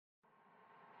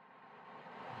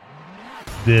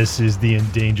This is the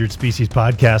Endangered Species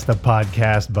Podcast, a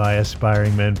podcast by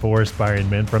aspiring men for aspiring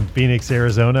men from Phoenix,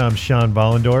 Arizona. I'm Sean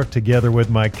Vollendorf, together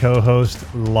with my co-host,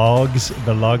 Logs,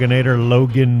 the Loginator,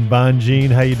 Logan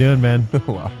Bonjean. How you doing, man?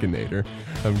 Loginator.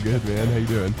 I'm good, man. How you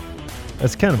doing?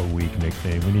 That's kind of a weak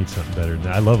nickname. We need something better than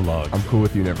that. I love Logs. I'm cool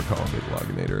with you never calling me the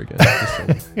Loginator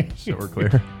again, just so we're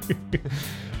clear.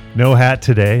 No hat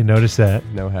today. Notice that.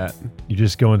 No hat. You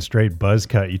just going straight buzz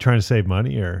cut. You trying to save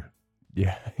money or?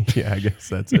 Yeah, I guess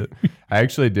that's it. I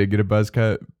actually did get a buzz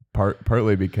cut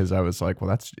partly because I was like,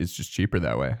 well, it's just cheaper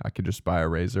that way. I could just buy a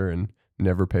razor and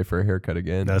never pay for a haircut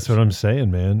again. That's what I'm saying,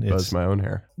 man. Buzz my own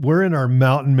hair. We're in our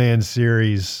Mountain Man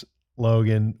series,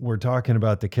 Logan. We're talking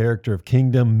about the character of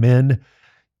kingdom men.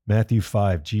 Matthew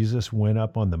 5, Jesus went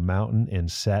up on the mountain and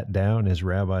sat down as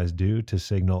rabbis do to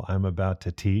signal, I'm about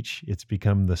to teach. It's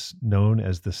become known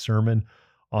as the Sermon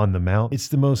on the Mount. It's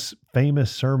the most famous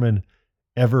sermon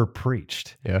ever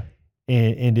preached. Yeah.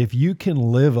 And if you can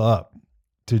live up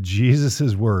to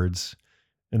Jesus's words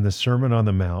in the Sermon on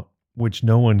the Mount, which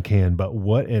no one can, but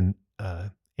what an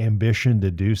ambition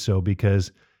to do so,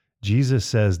 because Jesus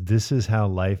says this is how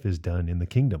life is done in the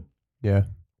kingdom. Yeah.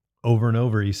 Over and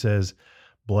over, he says,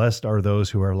 blessed are those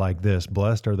who are like this.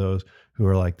 Blessed are those who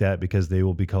are like that, because they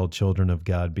will be called children of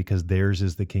God, because theirs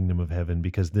is the kingdom of heaven,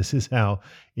 because this is how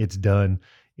it's done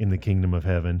in the kingdom of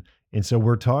heaven. And so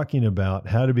we're talking about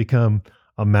how to become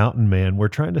a mountain man. We're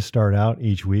trying to start out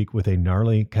each week with a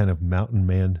gnarly kind of mountain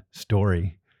man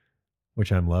story,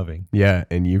 which I'm loving. Yeah,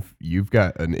 and you've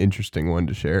got an interesting one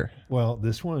to share. Well,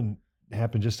 this one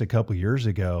happened just a couple years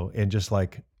ago, and just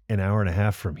like an hour and a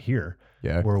half from here.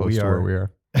 Yeah, where close to where we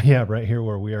are. Yeah, right here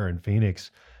where we are in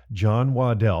Phoenix. John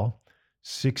Waddell,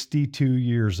 62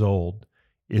 years old,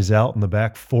 is out in the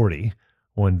back 40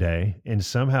 one day and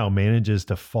somehow manages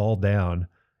to fall down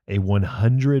a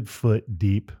 100-foot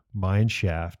deep mine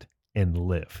shaft and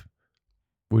live.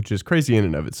 Which is crazy in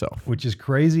and of itself.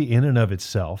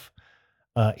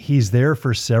 He's there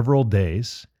for several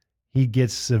days. He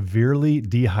gets severely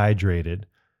dehydrated.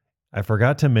 I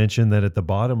forgot to mention that at the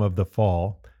bottom of the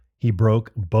fall, he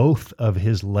broke both of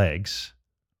his legs.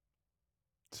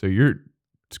 So you're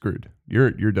screwed.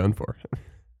 You're done for.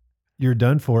 You're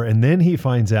done for. And then he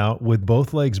finds out with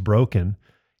both legs broken,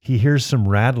 he hears some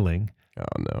rattling.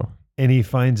 Oh, no. And he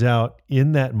finds out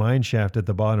in that mine shaft at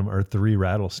the bottom are 3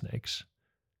 rattlesnakes.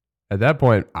 At that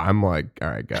point, I'm like, all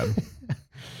right, God,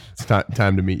 it's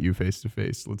time to meet you face to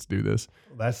face. Let's do this.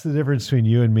 That's the difference between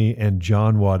you and me and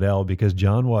John Waddell, because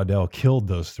John Waddell killed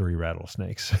those 3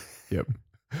 rattlesnakes. Yep.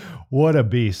 What a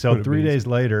beast. So 3 days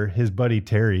later, his buddy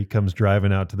Terry comes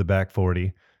driving out to the back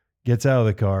 40, gets out of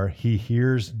the car. He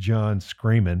hears John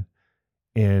screaming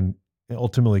and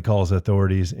ultimately calls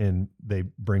authorities, and they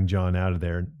bring John out of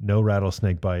there. No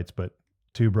rattlesnake bites, but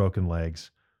 2 broken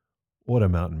legs. What a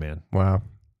mountain man. Wow.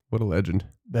 What a legend.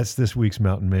 That's this week's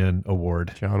Mountain Man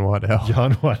Award. John Waddell.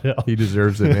 John Waddell. He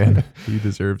deserves it, man. He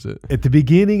deserves it. At the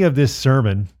beginning of this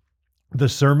sermon, the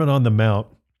Sermon on the Mount,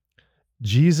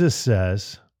 Jesus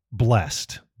says,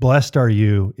 blessed. Blessed are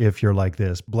you if you're like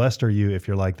this. Blessed are you if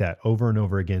you're like that. Over and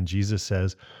over again, Jesus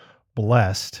says,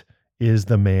 blessed is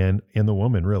the man and the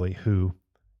woman, really, who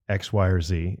X, Y, or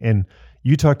Z. And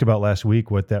you talked about last week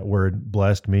what that word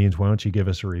blessed means. Why don't you give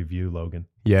us a review, Logan?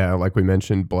 Yeah, like we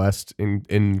mentioned, blessed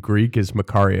in Greek is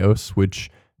makarios,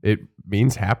 which it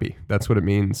means happy. That's what it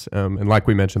means. And like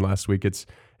we mentioned last week, it's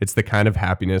the kind of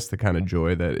happiness, the kind of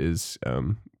joy that is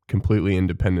completely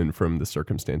independent from the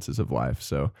circumstances of life.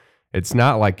 So it's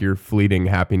not like your fleeting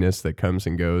happiness that comes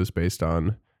and goes based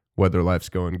on whether life's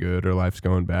going good or life's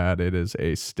going bad. It is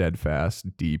a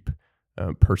steadfast, deep,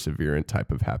 perseverant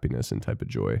type of happiness and type of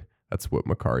joy. That's what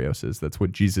makarios is. That's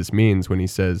what Jesus means when he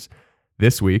says,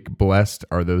 this week, blessed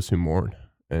are those who mourn.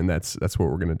 And that's what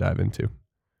we're going to dive into.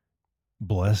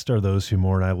 Blessed are those who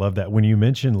mourn. I love that. When you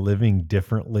mention living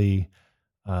differently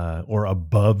or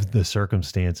above the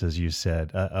circumstances, you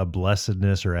said a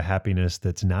blessedness or a happiness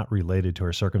that's not related to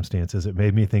our circumstances. It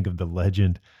made me think of the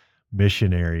legend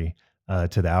missionary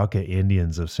to the Auca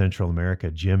Indians of Central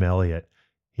America, Jim Elliot.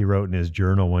 He wrote in his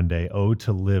journal one day, "Oh,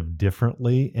 to live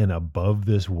differently and above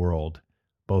this world,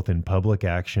 both in public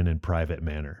action and private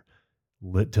manner."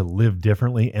 To live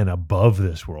differently and above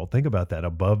this world. Think about that,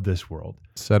 above this world.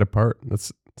 Set apart.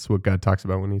 That's what God talks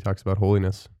about when he talks about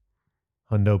holiness.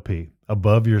 Hundo P,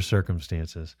 above your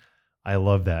circumstances. I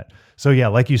love that. So yeah,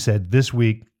 like you said, this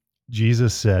week,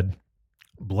 Jesus said,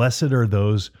 blessed are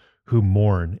those who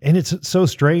mourn. And it's so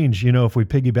strange, if we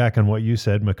piggyback on what you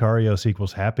said, makarios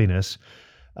equals happiness.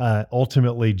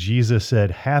 Ultimately, Jesus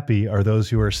said, happy are those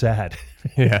who are sad.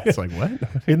 Yeah, it's like, what?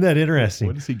 Isn't that interesting?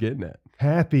 What is he getting at?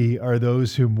 Happy are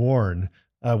those who mourn.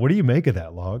 What do you make of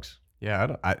that, Logs?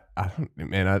 Yeah, I don't,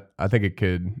 man, I think it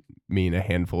could mean a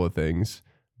handful of things,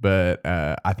 but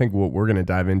I think what we're going to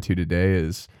dive into today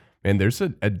is, man, there's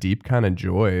a deep kind of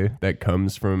joy that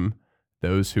comes from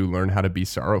those who learn how to be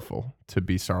sorrowful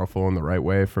in the right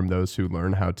way, from those who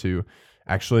learn how to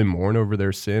actually mourn over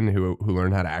their sin, who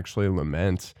learn how to actually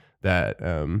lament. That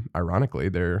ironically,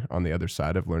 they're on the other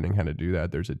side of learning how to do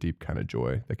that. There's a deep kind of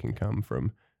joy that can come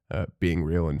from being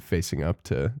real and facing up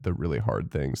to the really hard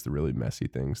things, the really messy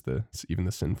things, even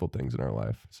the sinful things in our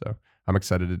life. So I'm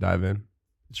excited to dive in.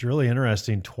 It's really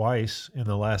interesting. Twice in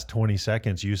the last 20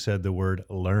 seconds, you said the word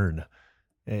learn.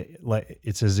 Like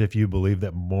it's as if you believe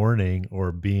that mourning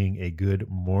or being a good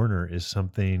mourner is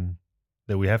something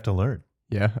that we have to learn.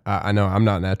 Yeah, I know I'm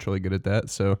not naturally good at that.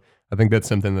 So I think that's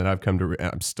something that I've come to.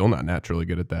 I'm still not naturally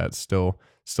good at that. Still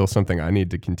something I need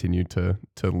to continue to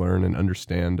learn and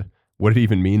understand what it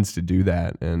even means to do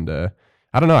that. And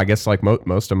I don't know. I guess like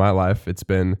most of my life, it's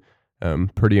been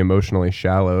pretty emotionally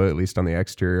shallow, at least on the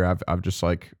exterior. I've just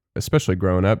like, especially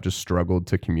growing up, just struggled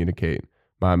to communicate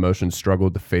my emotions,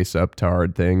 struggled to face up to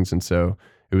hard things, and so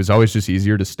it was always just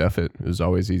easier to stuff it. It was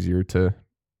always easier to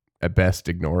at best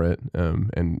ignore it,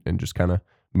 and just kind of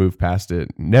move past it.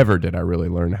 Never did I really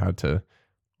learn how to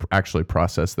actually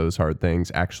process those hard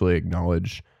things, actually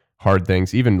acknowledge hard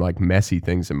things, even like messy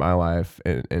things in my life,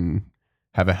 and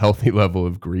have a healthy level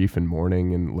of grief and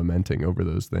mourning and lamenting over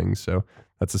those things. So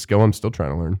that's a skill I'm still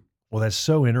trying to learn. Well, that's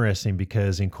so interesting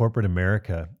because in corporate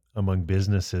America, among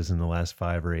businesses in the last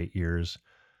 5 or 8 years,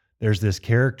 there's this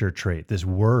character trait, this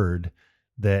word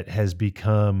that has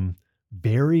become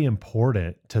very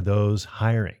important to those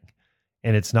hiring.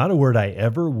 And it's not a word I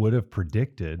ever would have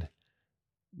predicted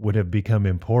would have become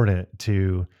important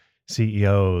to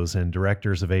CEOs and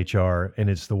directors of HR. And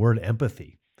it's the word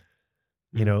empathy.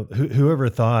 You know, whoever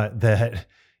thought that,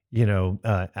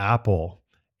 Apple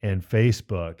and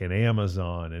Facebook and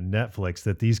Amazon and Netflix,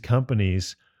 that these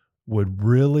companies would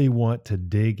really want to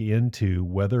dig into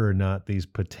whether or not these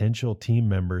potential team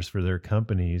members for their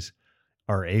companies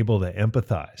are able to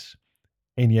empathize.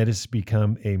 And yet it's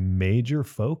become a major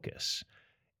focus.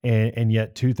 And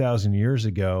yet 2,000 years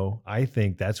ago, I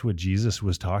think that's what Jesus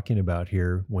was talking about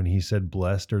here when he said,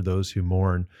 blessed are those who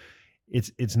mourn.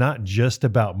 It's not just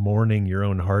about mourning your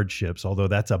own hardships, although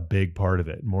that's a big part of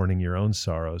it, mourning your own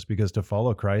sorrows, because to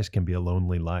follow Christ can be a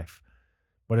lonely life.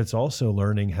 But it's also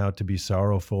learning how to be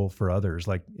sorrowful for others.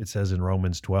 Like it says in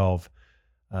Romans 12,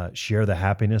 share the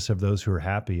happiness of those who are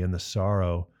happy and the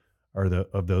sorrow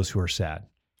of those who are sad.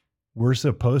 We're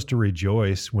supposed to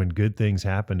rejoice when good things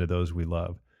happen to those we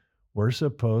love. We're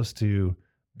supposed to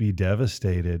be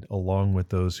devastated along with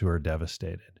those who are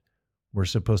devastated. We're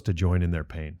supposed to join in their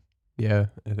pain. Yeah,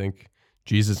 I think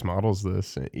Jesus models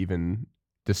this, and even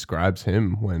describes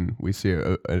him when we see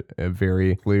a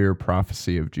very clear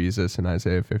prophecy of Jesus in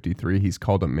Isaiah 53. He's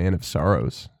called a man of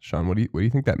sorrows. Sean, what do you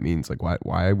think that means? Like,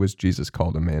 why was Jesus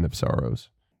called a man of sorrows?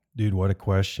 Dude, what a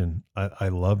question. I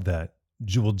love that.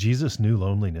 Well, Jesus knew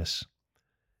loneliness.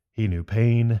 He knew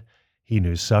pain. He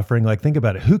knew suffering. Like, think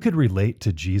about it. Who could relate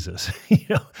to Jesus?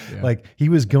 Yeah. Like he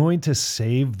was going to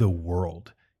save the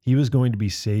world. He was going to be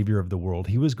savior of the world.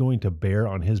 He was going to bear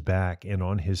on his back and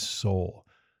on his soul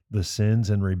the sins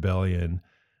and rebellion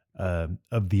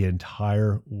of the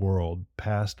entire world,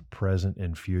 past, present,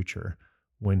 and future,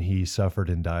 when he suffered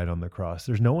and died on the cross.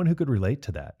 There's no one who could relate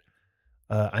to that.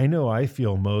 I know I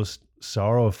feel most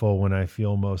sorrowful when I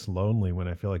feel most lonely, when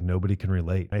I feel like nobody can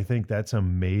relate. I think that's a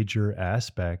major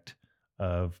aspect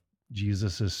of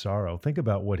Jesus's sorrow. Think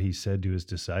about what he said to his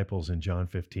disciples in John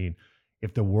 15.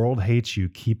 If the world hates you,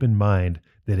 keep in mind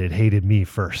that it hated me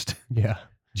first. Yeah.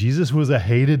 Jesus was a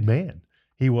hated man.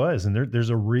 He was. And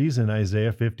there's a reason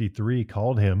Isaiah 53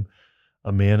 called him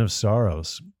a man of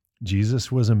sorrows.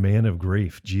 Jesus was a man of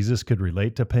grief. Jesus could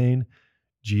relate to pain.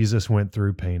 Jesus went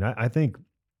through pain. I think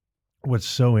what's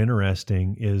so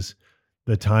interesting is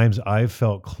the times I've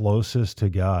felt closest to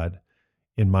God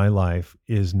in my life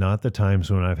is not the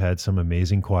times when I've had some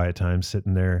amazing quiet time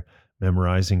sitting there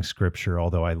memorizing scripture,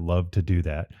 although I love to do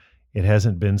that. It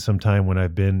hasn't been some time when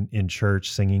I've been in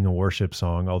church singing a worship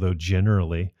song, although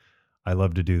generally I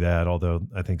love to do that, although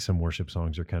I think some worship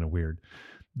songs are kind of weird.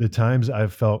 The times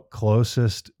I've felt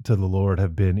closest to the Lord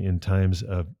have been in times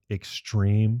of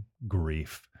extreme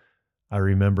grief. I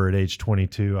remember at age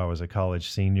 22, I was a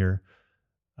college senior.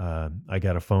 I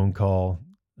got a phone call.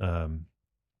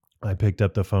 I picked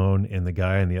up the phone, and the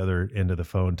guy on the other end of the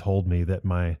phone told me that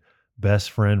my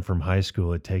best friend from high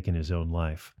school had taken his own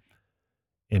life.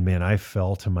 And man, I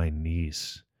fell to my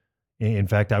knees. In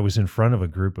fact, I was in front of a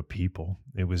group of people.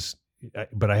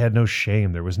 But I had no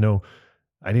shame.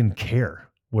 I didn't care.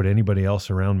 what anybody else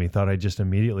around me thought. I just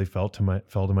immediately fell to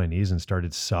my knees and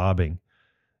started sobbing.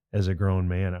 As a grown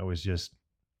man, I was just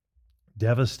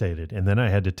devastated. And then I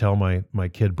had to tell my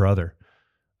kid brother,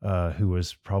 who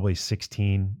was probably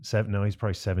 16, no, he's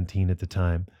probably 17 at the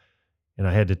time. And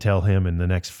I had to tell him in the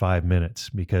next 5 minutes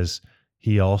because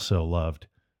he also loved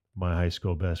my high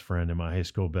school best friend, and my high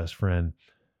school best friend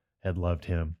had loved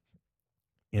him.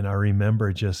 And I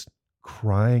remember just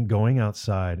crying, going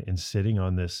outside and sitting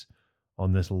on this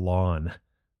lawn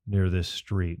near this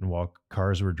street, and while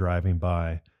cars were driving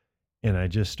by, and I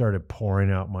just started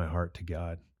pouring out my heart to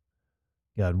God.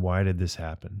 God, why did this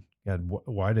happen? God,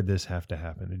 why did this have to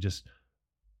happen? And just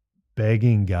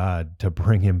begging God to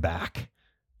bring him back,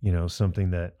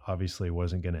 something that obviously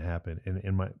wasn't going to happen.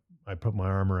 And I put my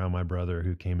arm around my brother,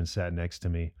 who came and sat next to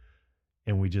me,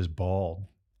 and we just bawled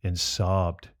and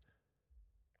sobbed.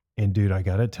 And dude, I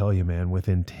got to tell you, man,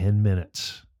 within 10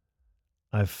 minutes,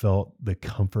 I felt the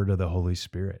comfort of the Holy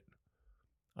Spirit.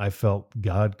 I felt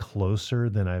God closer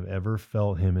than I've ever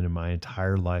felt him in my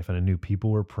entire life. And I knew people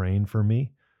were praying for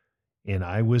me, and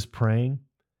I was praying.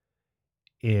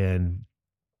 And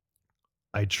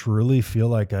I truly feel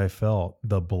like I felt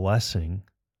the blessing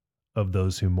of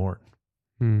those who mourn.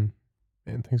 And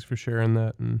thanks for sharing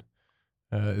that. And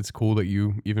it's cool that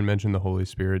you even mentioned the Holy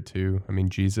Spirit too. I mean,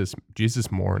 Jesus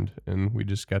mourned, and we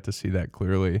just got to see that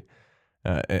clearly.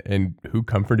 And who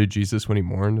comforted Jesus when he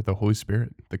mourned? The Holy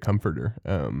Spirit, the Comforter.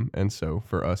 And so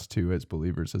for us too, as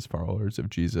believers, as followers of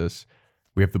Jesus,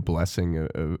 we have the blessing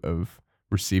of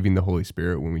receiving the Holy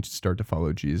Spirit when we start to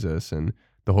follow Jesus. And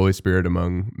the Holy Spirit,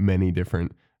 among many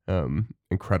different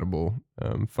incredible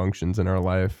functions in our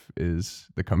life, is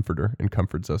the Comforter and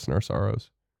comforts us in our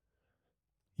sorrows.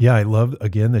 Yeah, I love,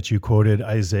 again, that you quoted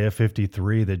Isaiah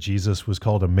 53, that Jesus was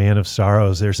called a man of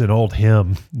sorrows. There's an old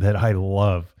hymn that I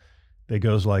love that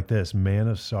goes like this: Man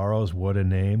of sorrows, what a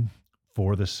name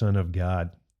for the Son of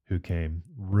God who came,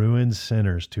 ruined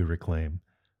sinners to reclaim.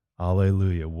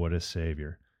 Alleluia, what a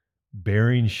Savior.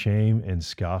 Bearing shame and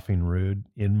scoffing rude,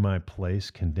 in my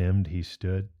place condemned he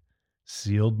stood,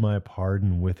 sealed my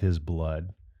pardon with his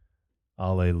blood.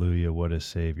 Alleluia, what a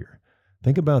Savior.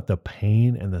 Think about the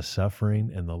pain and the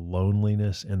suffering and the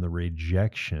loneliness and the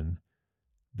rejection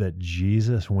that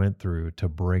Jesus went through to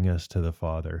bring us to the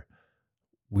Father.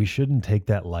 We shouldn't take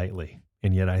that lightly,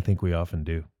 and yet I think we often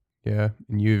do. Yeah,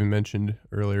 and you even mentioned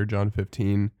earlier, John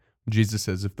 15, Jesus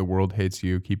says, if the world hates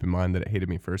you, keep in mind that it hated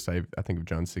me first. I think of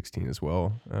John 16 as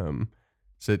well.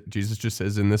 So Jesus just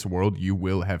says, in this world, you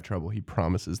will have trouble. He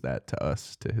promises that to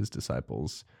us, to his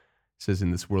disciples. He says,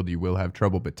 in this world, you will have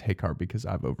trouble, but take heart because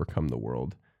I've overcome the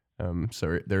world.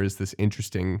 So there is this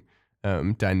interesting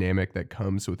dynamic that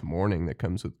comes with mourning, that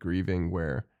comes with grieving,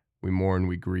 where we mourn,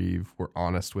 we grieve, we're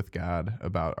honest with God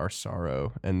about our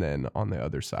sorrow. And then on the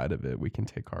other side of it, we can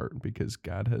take heart because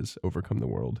God has overcome the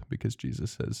world, because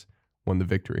Jesus has won the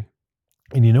victory.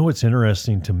 And you know what's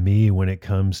interesting to me when it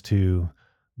comes to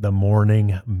the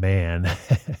mourning man,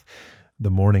 the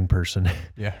mourning person?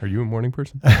 Yeah. Are you a mourning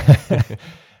person?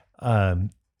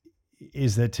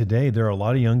 Is that today there are a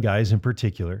lot of young guys in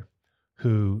particular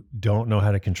who don't know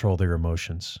how to control their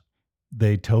emotions.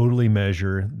 They totally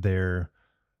measure their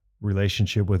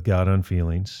relationship with God on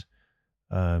feelings.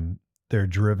 They're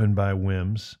driven by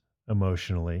whims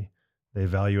emotionally. They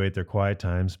evaluate their quiet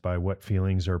times by what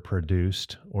feelings are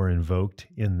produced or invoked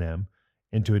in them.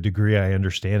 And to a degree, I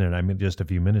understand it. I mean, just a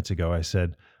few minutes ago, I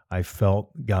said, I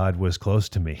felt God was close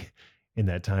to me in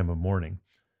that time of mourning.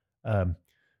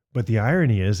 But the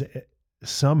irony is,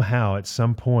 somehow at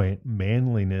some point,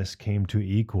 manliness came to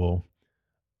equal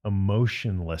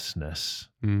emotionlessness.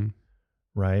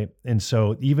 Right. And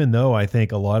so even though I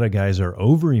think a lot of guys are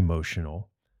over emotional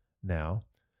now,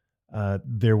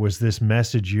 there was this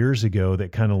message years ago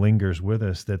that kind of lingers with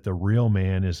us, that the real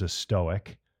man is a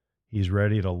stoic. He's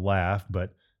ready to laugh,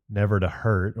 but never to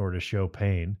hurt or to show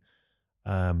pain.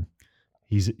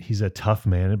 He's a tough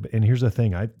man. And here's the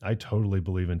thing, I totally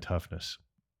believe in toughness,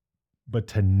 but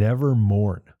to never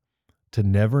mourn, to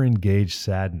never engage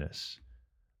sadness,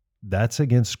 that's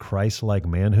against Christ-like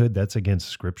manhood. That's against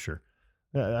Scripture.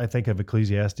 I think of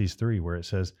Ecclesiastes 3, where it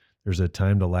says there's a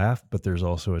time to laugh, but there's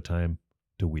also a time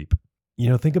to weep.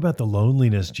 Think about the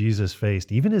loneliness Jesus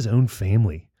faced. Even his own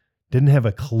family didn't have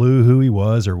a clue who he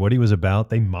was or what he was about.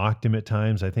 They mocked him at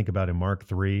times. I think about in Mark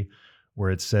 3,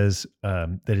 where it says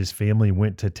that his family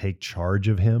went to take charge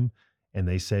of him, and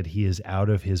they said he is out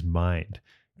of his mind.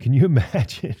 Can you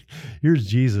imagine? Here's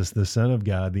Jesus, the Son of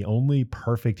God, the only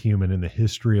perfect human in the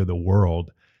history of the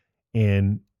world,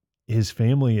 and his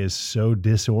family is so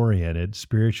disoriented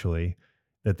spiritually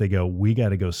that they go, we got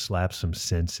to go slap some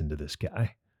sense into this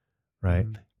guy, right?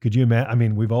 Could you imagine? I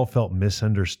mean, we've all felt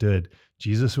misunderstood.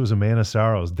 Jesus was a man of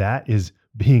sorrows. That is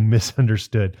being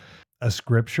misunderstood. A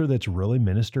scripture that's really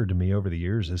ministered to me over the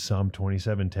years is Psalm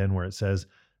 27:10, where it says,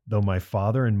 "Though my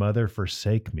father and mother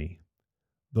forsake me,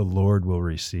 the Lord will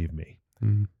receive me."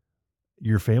 Mm.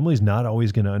 Your family's not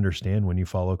always going to understand when you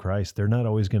follow Christ. They're not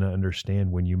always going to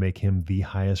understand when you make him the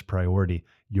highest priority,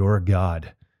 your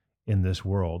God in this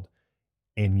world.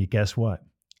 And you guess what?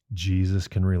 Jesus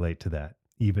can relate to that.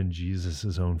 Even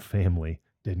Jesus's own family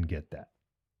didn't get that.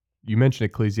 You mentioned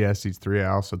Ecclesiastes 3. I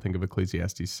also think of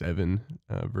Ecclesiastes 7,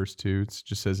 verse 2. It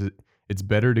just says, it's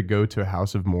better to go to a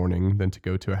house of mourning than to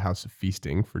go to a house of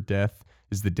feasting, for death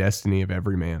is the destiny of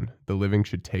every man. The living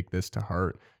should take this to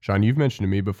heart. Sean, you've mentioned to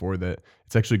me before that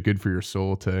it's actually good for your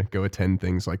soul to go attend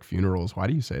things like funerals. Why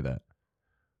do you say that?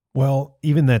 Well,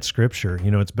 even that scripture,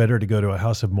 it's better to go to a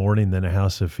house of mourning than a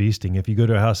house of feasting. If you go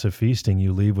to a house of feasting,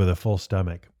 you leave with a full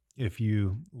stomach. If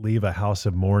you leave a house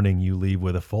of mourning, you leave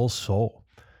with a full soul.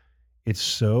 It's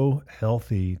so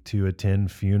healthy to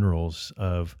attend funerals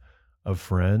of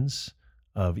friends,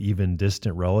 of even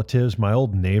distant relatives. My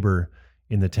old neighbor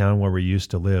in the town where we used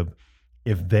to live,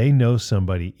 if they know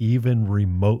somebody even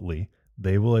remotely,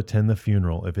 they will attend the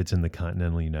funeral if it's in the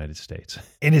continental United States.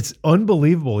 And it's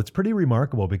unbelievable. It's pretty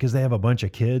remarkable because they have a bunch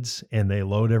of kids and they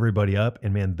load everybody up,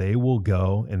 and man, they will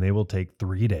go and they will take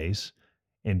 3 days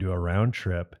and do a round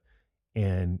trip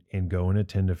and go and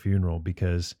attend a funeral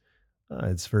because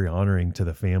it's very honoring to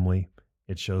the family.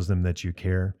 It shows them that you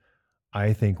care.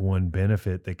 I think one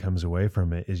benefit that comes away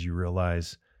from it is you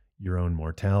realize your own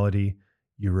mortality.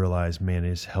 You realize, man,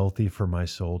 it's healthy for my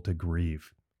soul to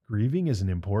grieve. Grieving is an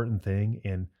important thing.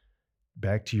 And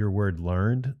back to your word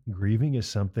learned, grieving is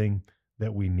something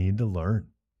that we need to learn.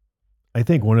 I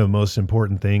think one of the most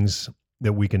important things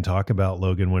that we can talk about,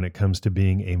 Logan, when it comes to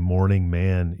being a mourning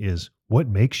man is what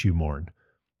makes you mourn.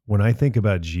 When I think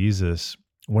about Jesus,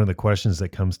 one of the questions that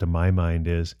comes to my mind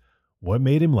is what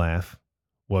made him laugh?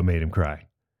 What made him cry?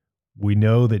 We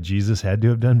know that Jesus had to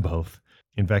have done both.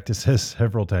 In fact, it says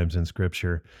several times in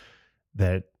scripture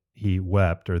that he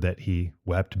wept or that he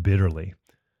wept bitterly.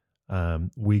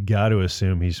 We got to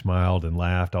assume he smiled and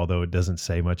laughed, although it doesn't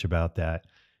say much about that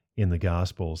in the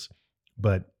Gospels.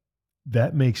 But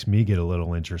that makes me get a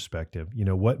little introspective.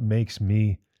 What makes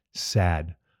me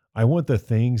sad? I want the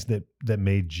things that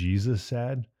made Jesus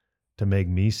sad to make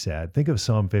me sad. Think of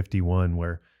Psalm 51,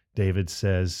 where David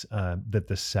says that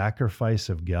the sacrifice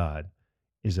of God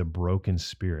is a broken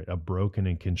spirit, a broken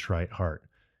and contrite heart.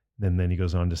 And then he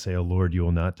goes on to say, "Oh Lord, you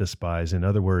will not despise." In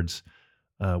other words,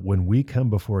 when we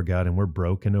come before God and we're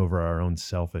broken over our own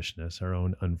selfishness, our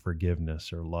own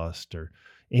unforgiveness or lust or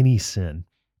any sin,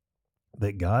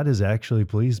 that God is actually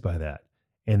pleased by that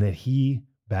and that he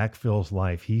backfills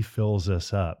life. He fills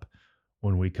us up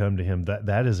when we come to him.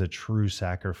 That is a true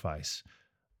sacrifice.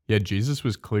 Yeah, Jesus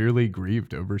was clearly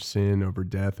grieved over sin, over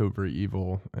death, over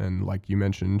evil. And like you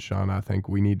mentioned, Sean, I think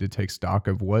we need to take stock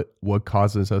of what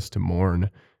causes us to mourn.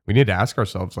 We need to ask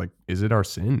ourselves, like, is it our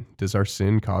sin? Does our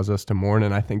sin cause us to mourn?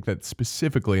 And I think that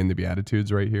specifically in the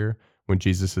Beatitudes right here, when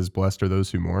Jesus says, "Blessed are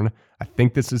those who mourn," I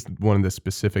think this is one of the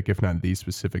specific, if not the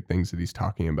specific things that he's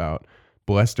talking about.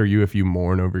 Blessed are you if you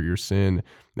mourn over your sin.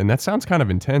 And that sounds kind of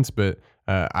intense, but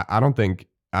I don't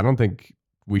think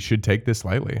we should take this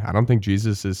lightly. I don't think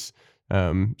Jesus is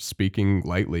speaking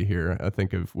lightly here. I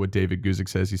think of what David Guzik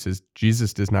says. He says,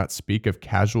 Jesus does not speak of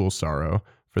casual sorrow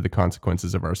for the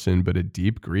consequences of our sin, but a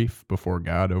deep grief before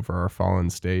God over our fallen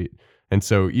state. And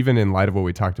so even in light of what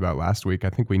we talked about last week, I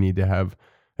think we need to have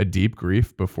a deep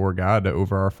grief before God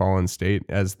over our fallen state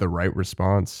as the right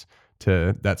response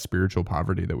to that spiritual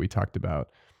poverty that we talked about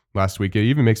last week. It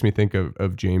even makes me think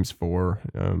of James 4,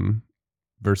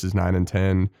 verses 9 and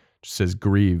 10. Says,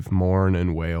 "Grieve, mourn,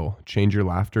 and wail. Change your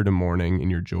laughter to mourning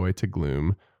and your joy to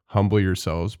gloom. Humble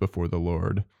yourselves before the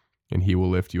Lord, and he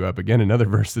will lift you up." Again, another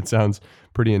verse that sounds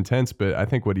pretty intense, but I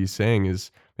think what he's saying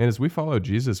is, man, as we follow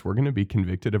Jesus, we're going to be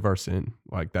convicted of our sin.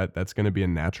 Like that's going to be a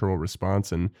natural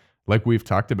response. And like we've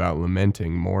talked about,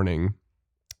 lamenting, mourning,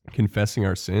 confessing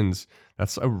our sins,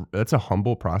 that's a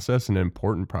humble process and an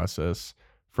important process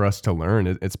for us to learn.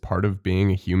 It's part of being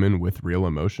a human with real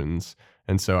emotions.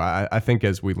 And so I think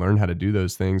as we learn how to do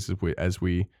those things, as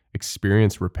we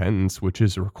experience repentance, which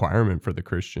is a requirement for the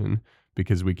Christian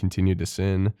because we continue to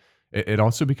sin, it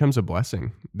also becomes a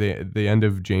blessing. The end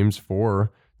of James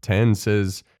 4:10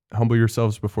 says, "Humble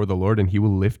yourselves before the Lord and he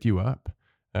will lift you up."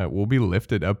 We'll be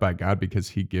lifted up by God because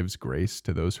he gives grace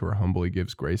to those who are humble. He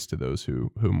gives grace to those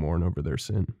who mourn over their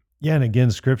sin. Yeah, and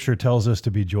again, scripture tells us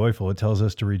to be joyful. It tells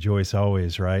us to rejoice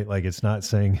always, right? Like it's not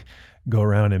saying go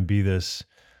around and be this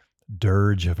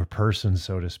dirge of a person,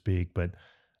 so to speak, but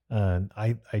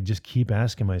I just keep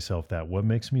asking myself that. What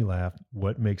makes me laugh?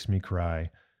 What makes me cry?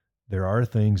 There are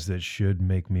things that should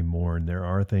make me mourn. There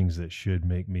are things that should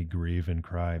make me grieve and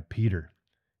cry. Peter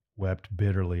wept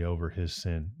bitterly over his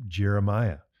sin.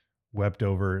 Jeremiah wept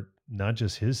over not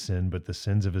just his sin, but the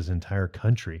sins of his entire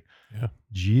country. Yeah.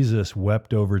 Jesus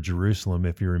wept over Jerusalem.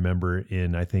 If you remember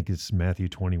in, I think it's Matthew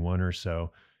 21 or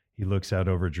so, he looks out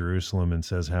over Jerusalem and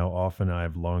says, "How often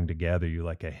I've longed to gather you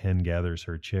like a hen gathers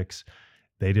her chicks."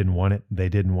 They didn't want it. They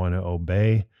didn't want to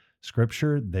obey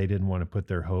scripture. They didn't want to put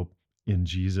their hope in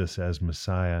Jesus as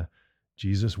Messiah.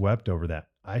 Jesus wept over that.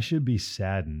 I should be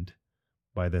saddened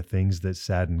by the things that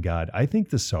sadden God. I think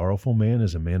the sorrowful man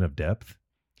is a man of depth.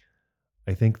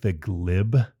 I think the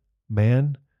glib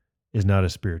man is not a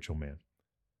spiritual man.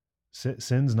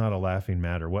 Sin's not a laughing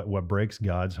matter. What breaks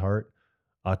God's heart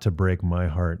ought to break my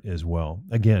heart as well.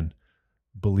 Again,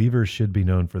 believers should be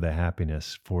known for the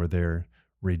happiness, for their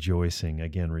rejoicing.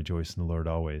 Again, rejoice in the Lord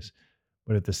always.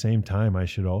 But at the same time, I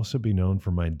should also be known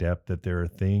for my depth, that there are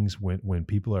things when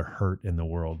people are hurt in the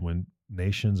world, when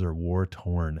nations are war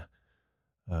torn.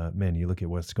 Man, you look at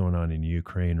what's going on in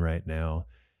Ukraine right now,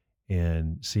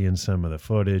 and seeing some of the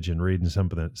footage and reading some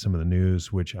of the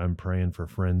news, which I'm praying for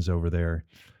friends over there.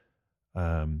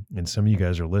 And some of you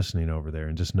guys are listening over there,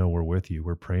 and just know we're with you.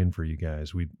 We're praying for you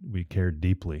guys. We care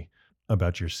deeply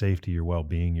about your safety, your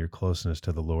well-being, your closeness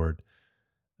to the Lord.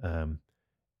 Um,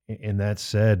 and that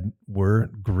said, we're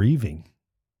grieving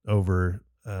over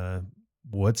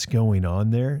what's going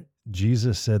on there.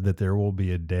 Jesus said that there will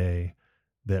be a day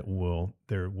there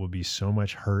will be so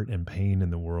much hurt and pain in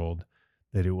the world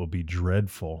that it will be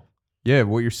dreadful. Yeah,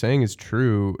 what you're saying is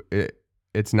true.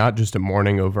 It's not just a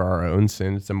mourning over our own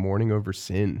sin. It's a mourning over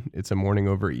sin. It's a mourning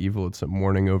over evil. It's a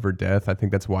mourning over death. I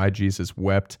think that's why Jesus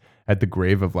wept at the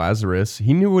grave of Lazarus.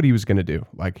 He knew what he was going to do.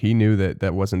 Like, he knew that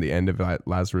that wasn't the end of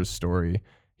Lazarus' story.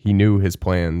 He knew his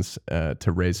plans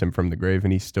to raise him from the grave,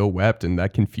 and he still wept. And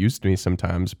that confused me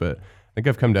sometimes. But I think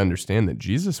I've come to understand that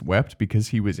Jesus wept because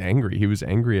he was angry. He was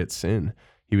angry at sin.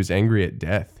 He was angry at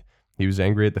death. He was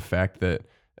angry at the fact that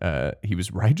he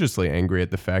was righteously angry at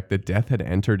the fact that death had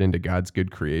entered into God's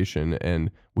good creation,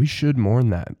 and we should mourn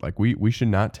that. Like, we should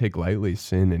not take lightly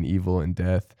sin and evil and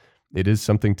death. It is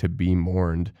something to be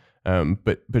mourned.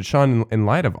 But Sean, in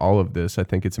light of all of this, I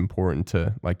think it's important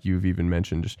to, like you've even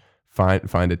mentioned, just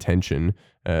find attention,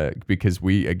 because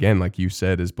we, again, like you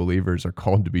said, as believers are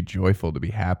called to be joyful, to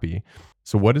be happy.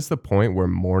 So what is the point where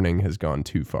mourning has gone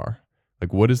too far?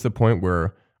 Like, what is the point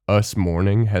where us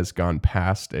mourning has gone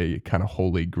past a kind of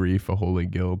holy grief, a holy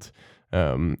guilt,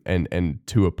 and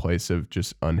to a place of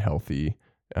just unhealthy,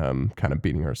 kind of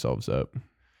beating ourselves up?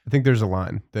 I think there's a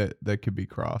line that could be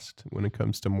crossed when it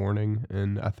comes to mourning,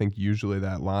 and I think usually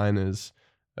that line is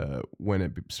when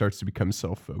it starts to become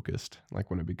self-focused, like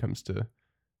when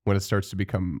it starts to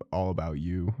become all about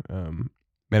you.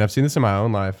 Man, I've seen this in my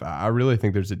own life. I really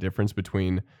think there's a difference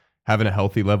between having a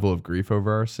healthy level of grief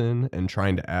over our sin and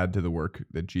trying to add to the work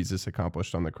that Jesus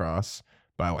accomplished on the cross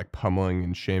by like pummeling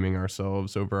and shaming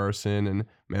ourselves over our sin. And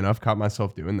man, I've caught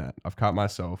myself doing that. I've caught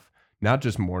myself not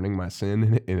just mourning my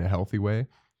sin in a healthy way,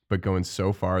 but going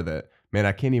so far that, man,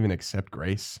 I can't even accept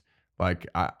grace. Like,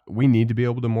 we need to be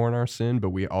able to mourn our sin,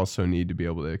 but we also need to be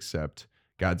able to accept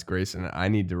God's grace. And I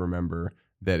need to remember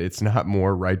that it's not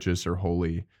more righteous or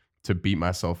holy to beat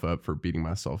myself up for beating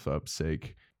myself up's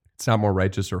sake. It's not more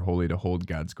righteous or holy to hold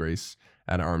God's grace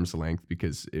at arm's length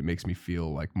because it makes me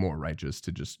feel like more righteous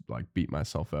to just like beat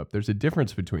myself up. There's a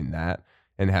difference between that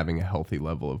and having a healthy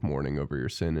level of mourning over your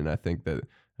sin. And I think that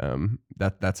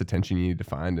that's a tension you need to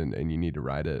find, and you need to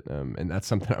ride it. And that's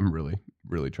something I'm really,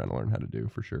 really trying to learn how to do,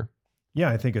 for sure. Yeah,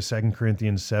 I think of 2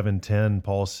 Corinthians 7:10,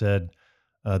 Paul said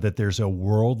that there's a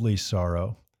worldly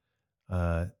sorrow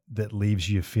that leaves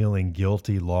you feeling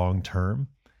guilty long term.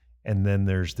 And then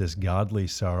there's this godly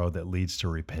sorrow that leads to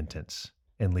repentance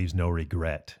and leaves no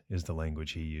regret, is the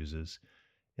language he uses.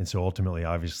 And so ultimately,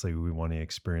 obviously, we want to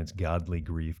experience godly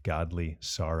grief, godly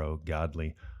sorrow,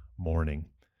 godly mourning.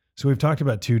 So we've talked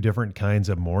about two different kinds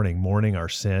of mourning: mourning our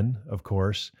sin, of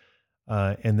course,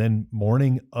 and then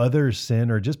mourning other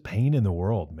sin or just pain in the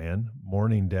world, man.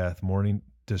 Mourning death, mourning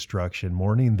destruction,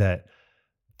 mourning that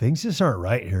things just aren't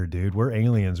right here, dude. We're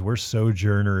aliens. We're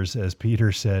sojourners, as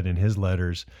Peter said in his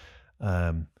letters.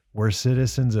 We're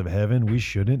citizens of heaven. We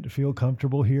shouldn't feel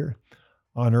comfortable here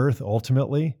on earth,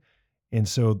 ultimately. And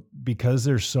so because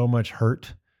there's so much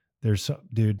hurt,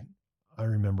 dude, I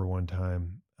remember one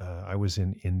time I was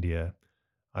in India.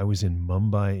 I was in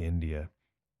Mumbai, India.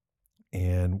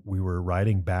 And we were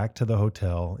riding back to the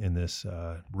hotel in this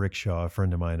rickshaw, a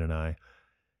friend of mine and I.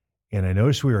 And I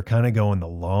noticed we were kind of going the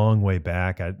long way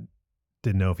back.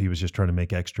 didn't know if he was just trying to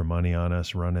make extra money on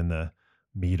us, running the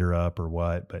meter up or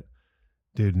what. But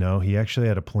dude, no, he actually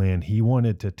had a plan. He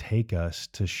wanted to take us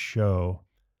to show,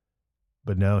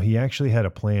 but no, he actually had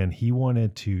a plan. He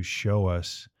wanted to show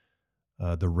us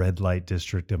the red light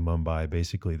district of Mumbai,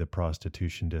 basically the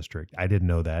prostitution district. I didn't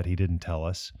know that. He didn't tell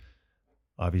us.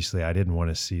 Obviously, I didn't want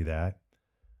to see that.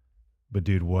 But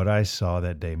dude, what I saw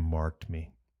that day marked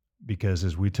me, because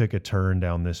as we took a turn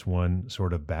down this one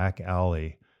sort of back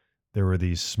alley, there were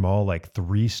these small, like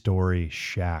 3-story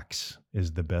shacks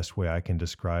is the best way I can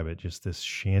describe it. Just this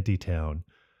shanty town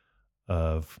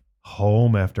of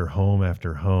home after home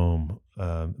after home,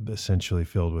 essentially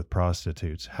filled with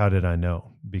prostitutes. How did I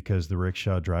know? Because the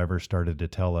rickshaw driver started to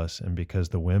tell us, and because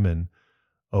the women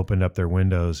opened up their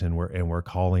windows and were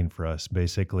calling for us.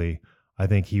 Basically, I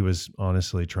think he was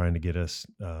honestly trying to get us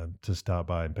to stop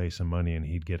by and pay some money, and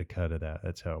he'd get a cut of that.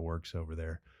 That's how it works over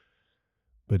there.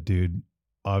 But dude,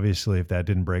 obviously, if that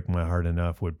didn't break my heart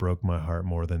enough, what broke my heart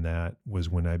more than that was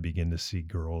when I began to see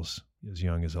girls as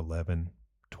young as 11,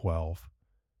 12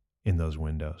 in those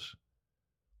windows.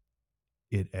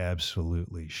 It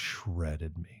absolutely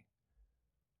shredded me.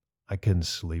 I couldn't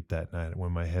sleep that night.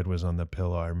 When my head was on the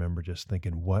pillow, I remember just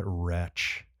thinking, what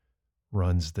wretch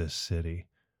runs this city?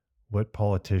 What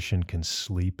politician can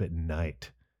sleep at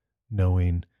night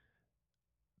knowing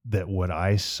that what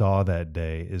I saw that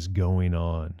day is going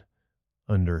on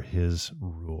under his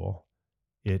rule?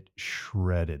 It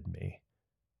shredded me,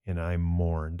 and I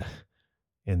mourned,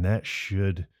 and that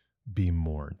should be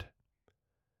mourned.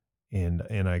 And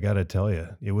I got to tell you,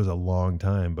 it was a long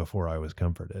time before I was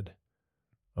comforted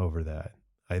over that.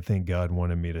 I think God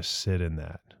wanted me to sit in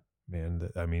that, man.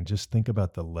 I mean, just think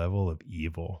about the level of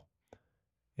evil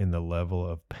and the level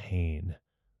of pain.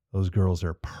 Those girls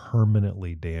are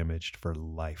permanently damaged for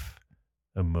life,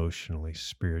 emotionally,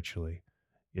 spiritually.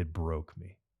 It broke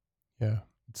me. Yeah,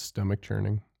 it's stomach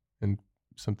churning. And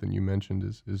something you mentioned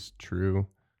is true.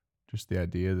 Just the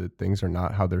idea that things are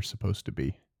not how they're supposed to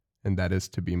be, and that is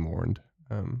to be mourned.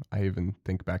 I even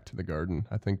think back to the garden.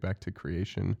 I think back to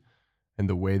creation and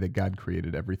the way that God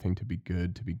created everything to be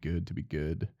good, to be good, to be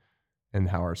good, and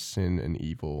how our sin and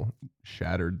evil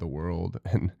shattered the world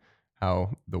and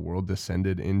how the world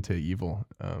descended into evil.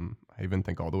 I even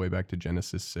think all the way back to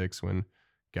Genesis 6 when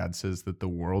God says that the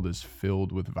world is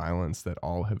filled with violence, that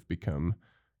all have become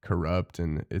corrupt,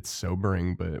 and it's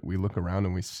sobering, but we look around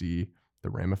and we see the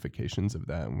ramifications of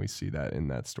that, and we see that in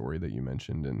that story that you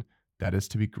mentioned, and that is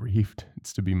to be grieved.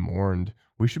 It's to be mourned.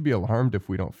 We should be alarmed if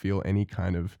we don't feel any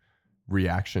kind of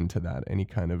reaction to that, any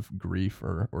kind of grief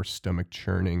or stomach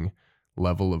churning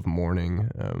level of mourning.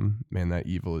 Man, that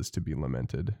evil is to be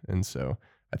lamented. And so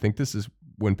I think this is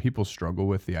when people struggle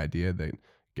with the idea that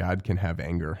God can have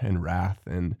anger and wrath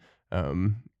and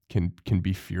can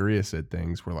be furious at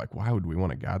things. We're like, why would we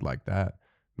want a God like that?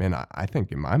 Man, I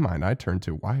think in my mind, I turn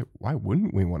to why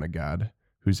wouldn't we want a God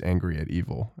who's angry at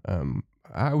evil?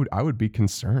 I would be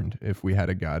concerned if we had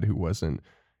a God who wasn't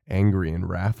angry and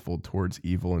wrathful towards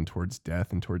evil and towards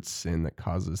death and towards sin that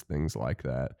causes things like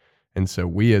that. And so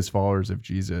we as followers of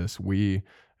Jesus, we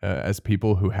as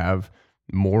people who have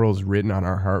morals written on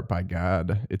our heart by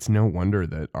God, it's no wonder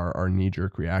that our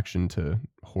knee-jerk reaction to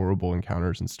horrible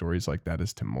encounters and stories like that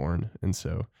is to mourn. And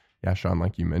so, yeah, Sean,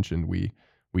 like you mentioned, we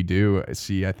do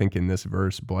see, I think in this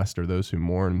verse, blessed are those who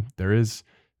mourn. There is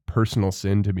personal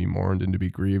sin to be mourned and to be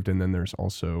grieved, and then there's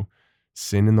also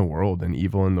sin in the world and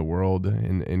evil in the world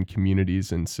and in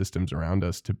communities and systems around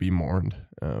us to be mourned.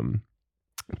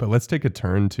 But let's take a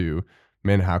turn to,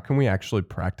 man, how can we actually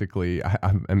practically,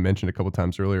 I mentioned a couple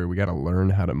times earlier, we got to learn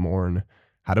how to mourn.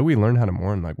 How do we learn how to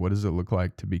mourn? Like, what does it look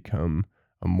like to become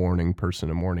a mourning person,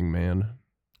 a mourning man?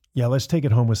 Yeah, let's take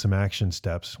it home with some action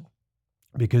steps,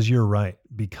 because you're right.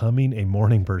 Becoming a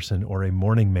mourning person or a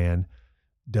mourning man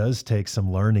does take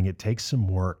some learning. It takes some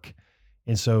work.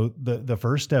 And so the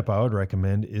first step I would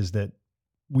recommend is that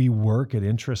we work at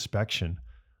introspection.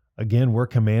 Again, we're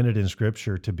commanded in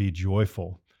Scripture to be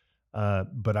joyful.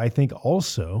 But I think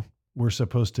also we're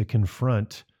supposed to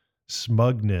confront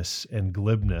smugness and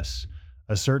glibness.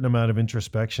 A certain amount of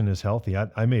introspection is healthy.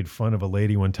 I made fun of a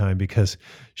lady one time because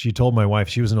she told my wife,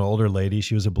 she was an older lady,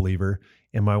 she was a believer,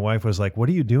 and my wife was like, what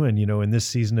are you doing, in this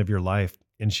season of your life?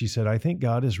 And she said, I think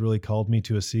God has really called me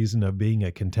to a season of being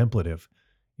a contemplative.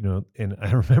 And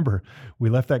I remember we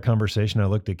left that conversation. I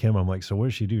looked at Kim. I'm like, so what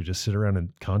does she do? Just sit around and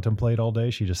contemplate all day?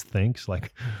 She just thinks.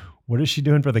 Like, what is she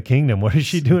doing for the kingdom? What is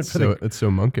she doing It's so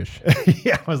monkish.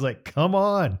 Yeah, I was like, come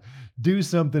on, do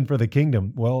something for the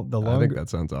kingdom. Well, I think that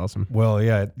sounds awesome. Well,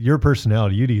 yeah, your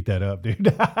personality, you'd eat that up, dude.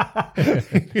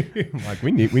 Like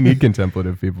we need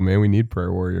contemplative people, man. We need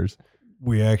prayer warriors.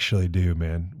 We actually do,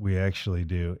 man. We actually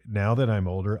do. Now that I'm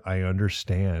older, I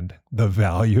understand the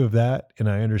value of that, and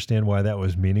I understand why that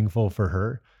was meaningful for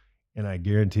her. And I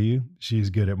guarantee you, she's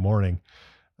good at mourning.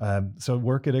 So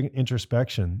work at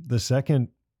introspection. The second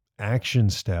action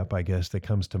step, I guess, that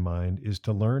comes to mind is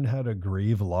to learn how to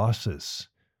grieve losses.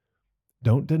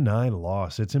 Don't deny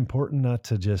loss. It's important not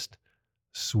to just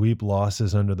sweep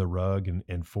losses under the rug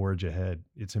and forge ahead.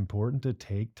 It's important to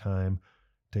take time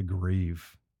to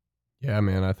grieve. Yeah,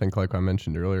 man. I think, like I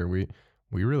mentioned earlier, we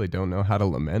really don't know how to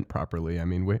lament properly. I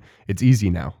mean, it's easy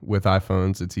now with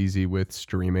iPhones. It's easy with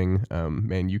streaming.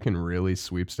 Man, you can really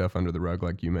sweep stuff under the rug,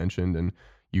 like you mentioned, and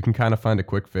you can kind of find a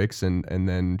quick fix and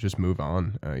then just move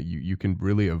on. You can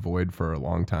really avoid for a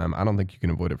long time. I don't think you can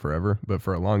avoid it forever, but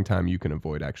for a long time, you can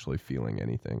avoid actually feeling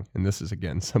anything. And this is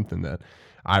again something that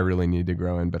I really need to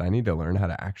grow in. But I need to learn how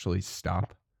to actually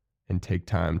stop and take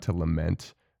time to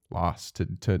lament loss,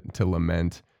 to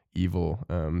lament evil,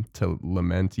 to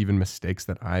lament even mistakes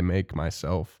that I make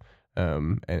myself,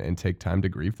 and take time to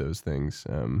grieve those things.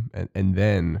 And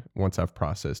then once I've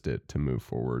processed it, to move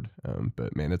forward.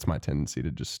 But man, it's my tendency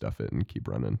to just stuff it and keep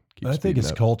running, keep I think speeding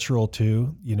it's up. cultural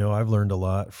too. You know, I've learned a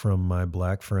lot from my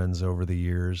black friends over the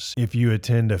years. If you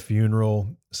attend a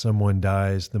funeral, someone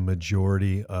dies, the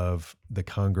majority of the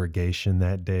congregation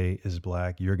that day is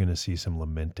black, you're going to see some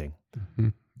lamenting.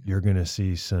 Mhm. You're going to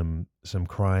see some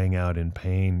crying out in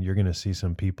pain. You're going to see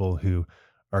some people who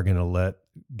are going to let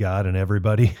God and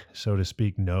everybody, so to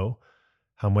speak, know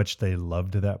how much they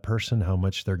loved that person, how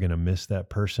much they're going to miss that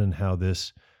person, how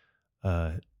this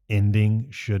uh, ending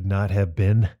should not have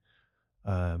been.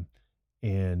 Um,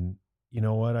 and you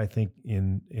know what? I think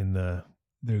in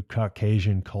the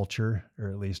Caucasian culture,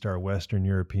 or at least our Western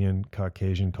European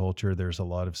Caucasian culture, there's a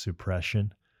lot of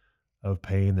suppression of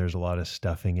pain. There's a lot of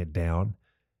stuffing it down.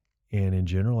 And in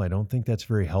general, I don't think that's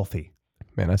very healthy.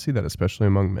 Man, I see that especially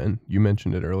among men. You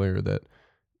mentioned it earlier that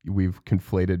we've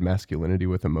conflated masculinity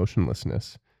with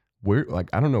emotionlessness. Where, like,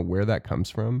 I don't know where that comes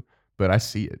from, but I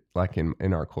see it like in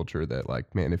our culture that,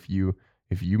 like, man, if you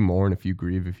mourn, if you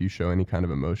grieve, if you show any kind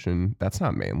of emotion, that's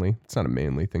not manly. It's not a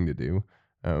manly thing to do.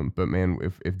 But man,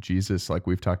 if Jesus, like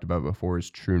we've talked about before, is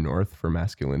true north for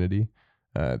masculinity,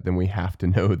 then we have to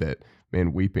know that,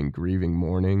 man, weeping, grieving,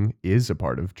 mourning is a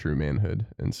part of true manhood.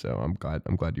 And so I'm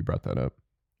glad you brought that up.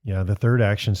 Yeah, the third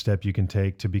action step you can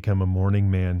take to become a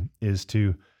mourning man is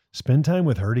to spend time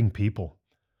with hurting people.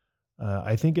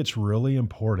 I think it's really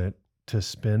important to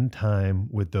spend time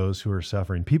with those who are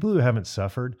suffering. People who haven't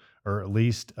suffered, or at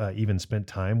least even spent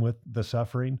time with the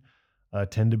suffering,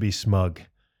 tend to be smug.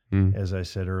 Mm. As I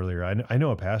said earlier, I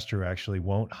know a pastor who actually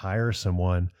won't hire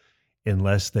someone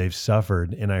unless they've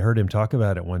suffered. And I heard him talk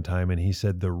about it one time, and he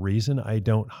said, the reason I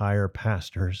don't hire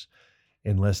pastors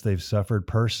unless they've suffered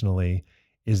personally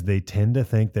is they tend to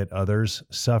think that others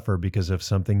suffer because of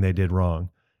something they did wrong.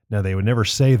 Now they would never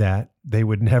say that. They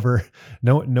would never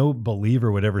no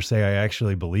believer would ever say I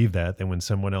actually believe that when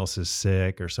someone else is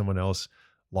sick or someone else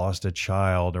lost a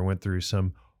child or went through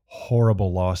some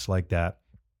horrible loss like that,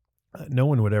 no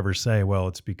one would ever say, well,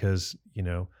 it's because,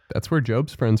 That's where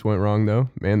Job's friends went wrong, though.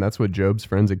 Man, that's what Job's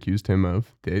friends accused him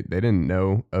of. They didn't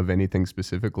know of anything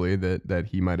specifically that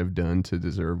he might have done to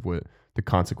deserve what the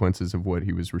consequences of what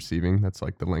he was receiving. That's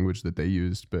like the language that they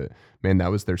used. But man, that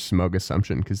was their smug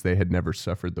assumption because they had never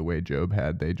suffered the way Job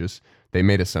had. They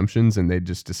made assumptions and they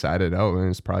just decided, oh, and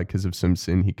it's probably because of some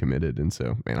sin he committed. And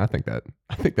so, man, I think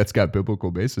that's got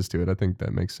biblical basis to it. I think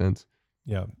that makes sense.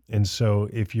 Yeah. And so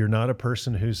if you're not a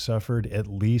person who's suffered, at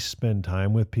least spend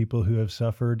time with people who have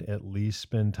suffered, at least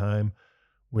spend time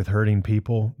with hurting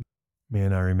people.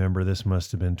 Man, I remember this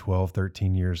must have been 12,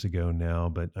 13 years ago now,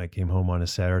 but I came home on a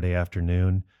Saturday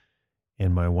afternoon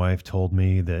and my wife told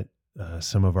me that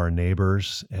some of our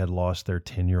neighbors had lost their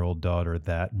 10-year-old daughter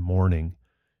that morning.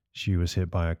 She was hit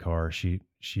by a car. She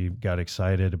got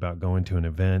excited about going to an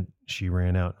event. She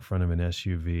ran out in front of an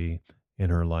SUV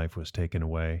and her life was taken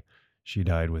away. She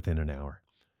died within an hour.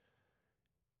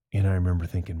 And I remember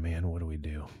thinking, man, what do we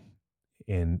do?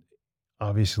 And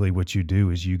obviously, what you do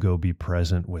is you go be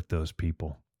present with those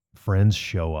people. Friends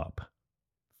show up.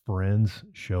 Friends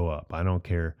show up. I don't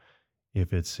care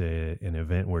if it's an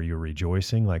event where you're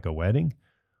rejoicing, like a wedding,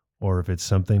 or if it's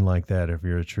something like that. If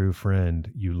you're a true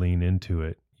friend, you lean into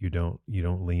it. You don't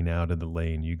lean out of the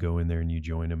lane. You go in there and you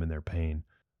join them in their pain.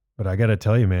 But I got to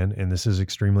tell you, man, and this is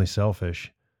extremely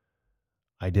selfish,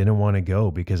 I didn't want to go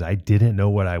because I didn't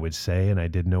know what I would say and I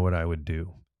didn't know what I would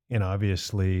do. And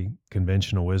obviously,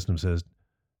 conventional wisdom says,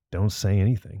 don't say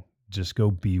anything. Just go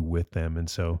be with them. And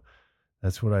so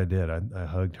that's what I did. I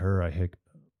hugged her.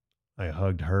 I I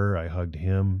hugged her, I hugged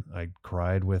him, I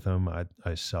cried with him,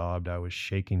 I sobbed, I was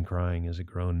shaking crying as a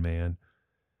grown man.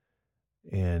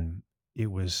 And it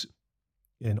was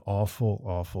an awful,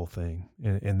 awful thing.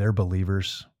 And they're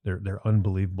believers. They're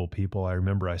unbelievable people. I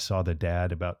remember I saw the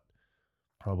dad about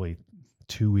probably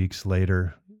 2 weeks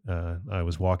later. I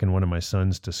was walking one of my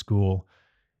sons to school,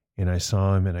 and I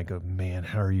saw him, and I go, "Man,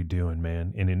 how are you doing,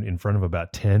 man?" And in front of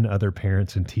about 10 other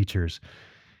parents and teachers,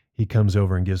 he comes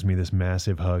over and gives me this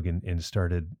massive hug and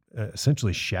started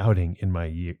essentially shouting in my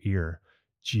ear,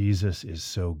 "Jesus is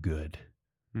so good.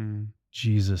 Mm.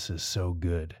 Jesus is so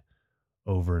good,"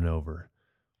 over and over.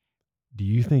 Do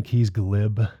you think he's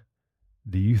glib?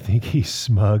 Do you think he's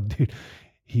smug? Dude,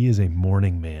 he is a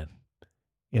mourning man.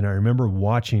 And I remember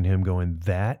watching him going,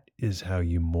 that is how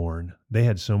you mourn. They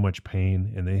had so much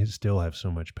pain, and they still have so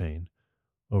much pain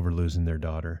over losing their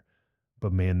daughter.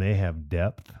 But man, they have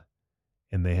depth,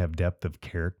 and they have depth of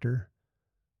character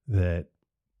that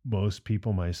most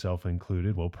people, myself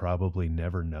included, will probably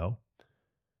never know.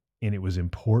 And it was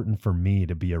important for me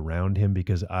to be around him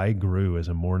because I grew as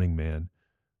a mourning man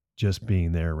just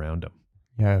being there around him.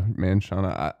 Yeah, man, Sean,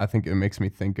 I think it makes me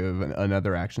think of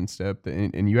another action step.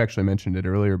 And you actually mentioned it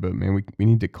earlier, but man, we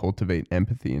need to cultivate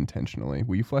empathy intentionally.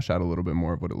 Will you flesh out a little bit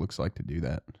more of what it looks like to do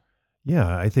that?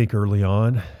 Yeah, I think early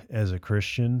on as a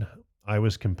Christian, I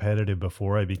was competitive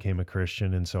before I became a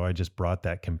Christian. And so I just brought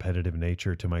that competitive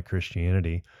nature to my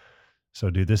Christianity.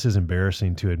 So, dude, this is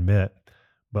embarrassing to admit.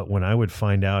 But when I would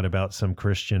find out about some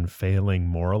Christian failing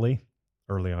morally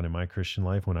early on in my Christian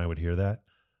life, when I would hear that,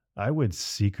 I would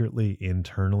secretly,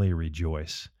 internally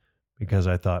rejoice because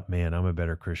I thought, man, I'm a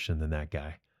better Christian than that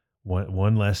guy.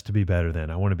 One less to be better than.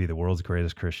 I want to be the world's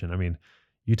greatest Christian. I mean,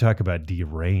 you talk about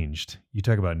deranged. You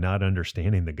talk about not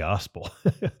understanding the gospel.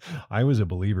 I was a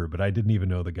believer, but I didn't even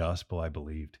know the gospel I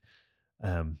believed.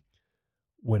 Um,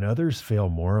 when others fail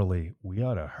morally, we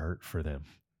ought to hurt for them.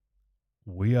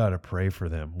 We ought to pray for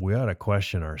them. We ought to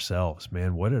question ourselves,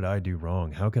 man, what did I do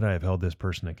wrong? How could I have held this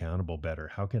person accountable better?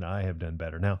 How could I have done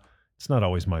better? Now, it's not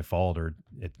always my fault, or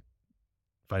if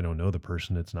I don't know the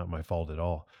person, it's not my fault at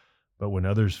all. But when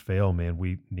others fail, man,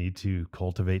 we need to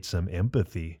cultivate some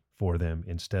empathy for them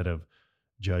instead of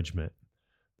judgment.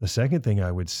 The second thing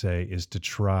I would say is to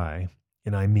try,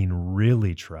 and I mean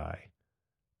really try,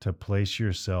 to place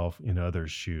yourself in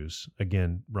others' shoes.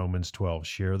 Again, Romans 12,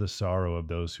 share the sorrow of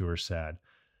those who are sad.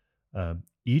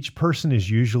 Each person is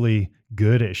usually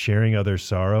good at sharing others'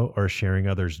 sorrow or sharing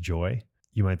others' joy.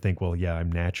 You might think, well, yeah,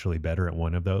 I'm naturally better at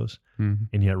one of those. Mhm.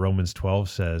 And yet Romans 12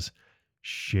 says,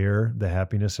 share the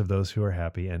happiness of those who are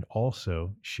happy and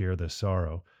also share the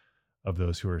sorrow of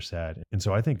those who are sad. And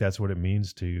so I think that's what it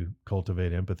means to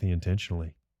cultivate empathy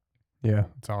intentionally. Yeah,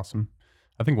 it's awesome.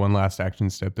 I think one last action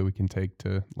step that we can take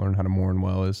to learn how to mourn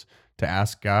well is to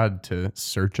ask God to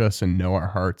search us and know our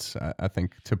hearts. I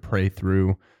think to pray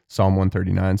through Psalm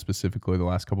 139, specifically the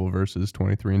last couple of verses,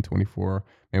 23 and 24.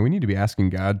 And we need to be asking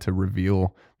God to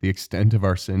reveal the extent of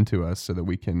our sin to us so that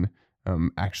we can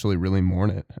actually really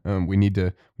mourn it. We need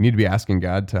to be asking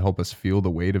God to help us feel the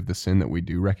weight of the sin that we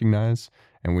do recognize,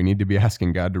 and we need to be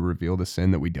asking God to reveal the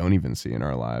sin that we don't even see in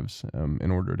our lives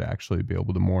in order to actually be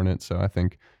able to mourn it. So I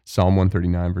think Psalm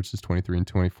 139 verses 23 and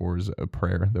 24 is a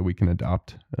prayer that we can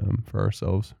adopt for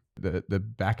ourselves. The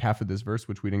back half of this verse,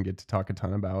 which we didn't get to talk a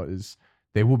ton about, is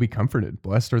they will be comforted.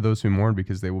 Blessed are those who mourn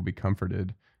because they will be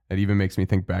comforted. It even makes me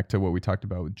think back to what we talked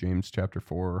about with James chapter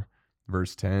 4,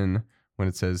 verse 10, when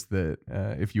it says that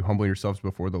if you humble yourselves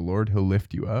before the Lord, he'll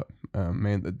lift you up.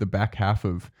 Man, the back half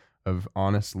of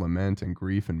honest lament and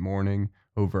grief and mourning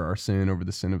over our sin, over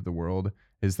the sin of the world,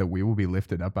 is that we will be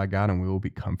lifted up by God and we will be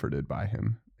comforted by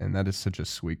him. And that is such a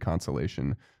sweet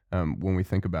consolation. When we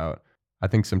think about, I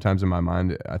think sometimes in my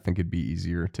mind, I think it'd be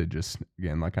easier to just,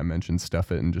 again, like I mentioned,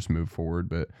 stuff it and just move forward.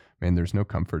 But man, there's no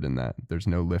comfort in that. There's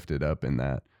no lifted up in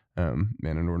that.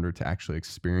 Man, in order to actually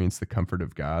experience the comfort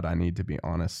of God, I need to be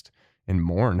honest and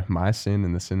mourn my sin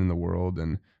and the sin in the world.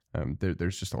 And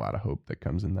there's just a lot of hope that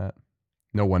comes in that.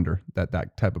 No wonder that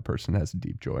that type of person has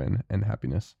deep joy and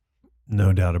happiness.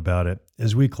 No doubt about it.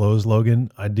 As we close, Logan,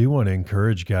 I do want to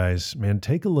encourage guys, man,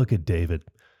 take a look at David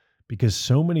because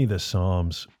so many of the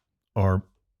Psalms are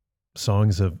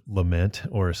songs of lament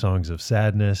or songs of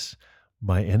sadness.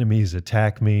 My enemies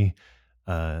attack me.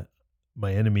 Uh,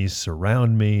 my enemies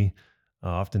surround me.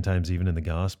 Oftentimes, even in the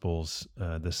Gospels,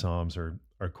 the Psalms are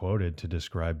quoted to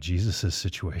describe Jesus's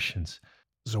situations.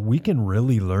 So we can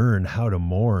really learn how to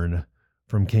mourn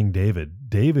from King David.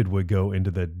 David would go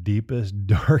into the deepest,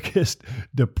 darkest,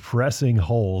 depressing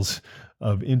holes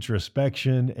of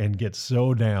introspection and get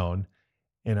so down.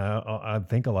 And I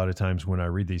think a lot of times when I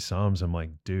read these Psalms, I'm like,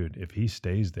 dude, if he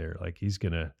stays there, like he's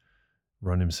gonna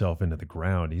run himself into the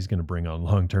ground. He's going to bring on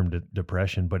long-term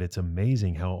depression. But it's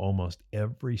amazing how almost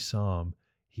every psalm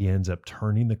he ends up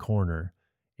turning the corner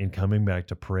and coming back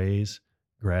to praise,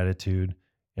 gratitude,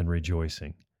 and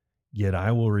rejoicing. Yet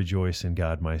I will rejoice in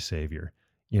God, my Savior.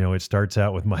 It starts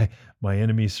out with my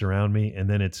enemies surround me, and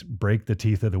then it's break the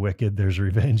teeth of the wicked. There's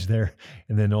revenge there.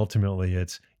 And then ultimately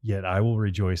it's yet I will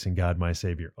rejoice in God, my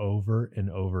Savior, over and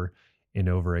over and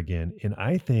over again. And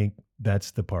I think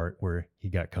that's the part where he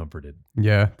got comforted.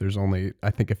 Yeah, there's only,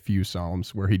 I think, a few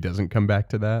Psalms where he doesn't come back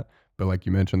to that. But like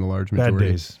you mentioned, the large Bad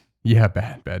majority. days. Yeah,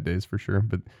 bad days for sure.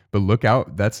 But look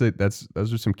out. That's it.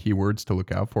 Those are some key words to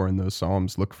look out for in those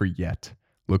Psalms. Look for yet.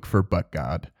 Look for but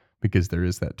God, because there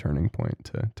is that turning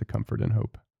point to comfort and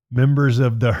hope. Members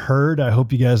of the herd, I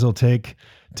hope you guys will take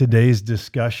today's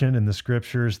discussion and the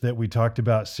scriptures that we talked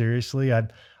about seriously.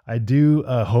 I do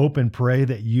hope and pray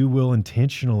that you will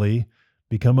intentionally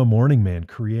become a mourning man,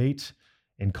 create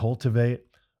and cultivate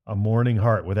a mourning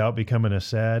heart without becoming a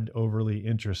sad, overly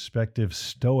introspective,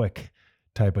 stoic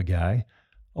type of guy.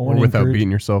 Or without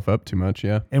beating yourself up too much,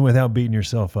 yeah. And without beating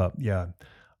yourself up, yeah.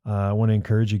 I want to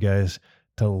encourage you guys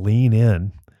to lean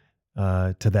in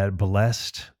to that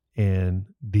blessed and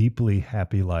deeply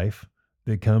happy life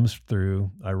that comes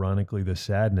through, ironically, the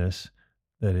sadness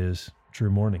that is true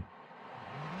mourning.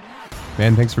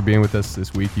 Man, thanks for being with us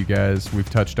this week, you guys. We've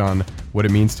touched on what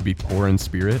it means to be poor in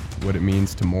spirit, what it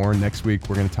means to mourn. Next week,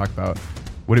 we're going to talk about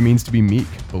what it means to be meek.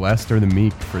 Blessed are the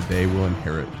meek, for they will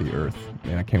inherit the earth.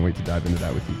 Man, I can't wait to dive into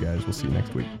that with you guys. We'll see you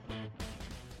next week.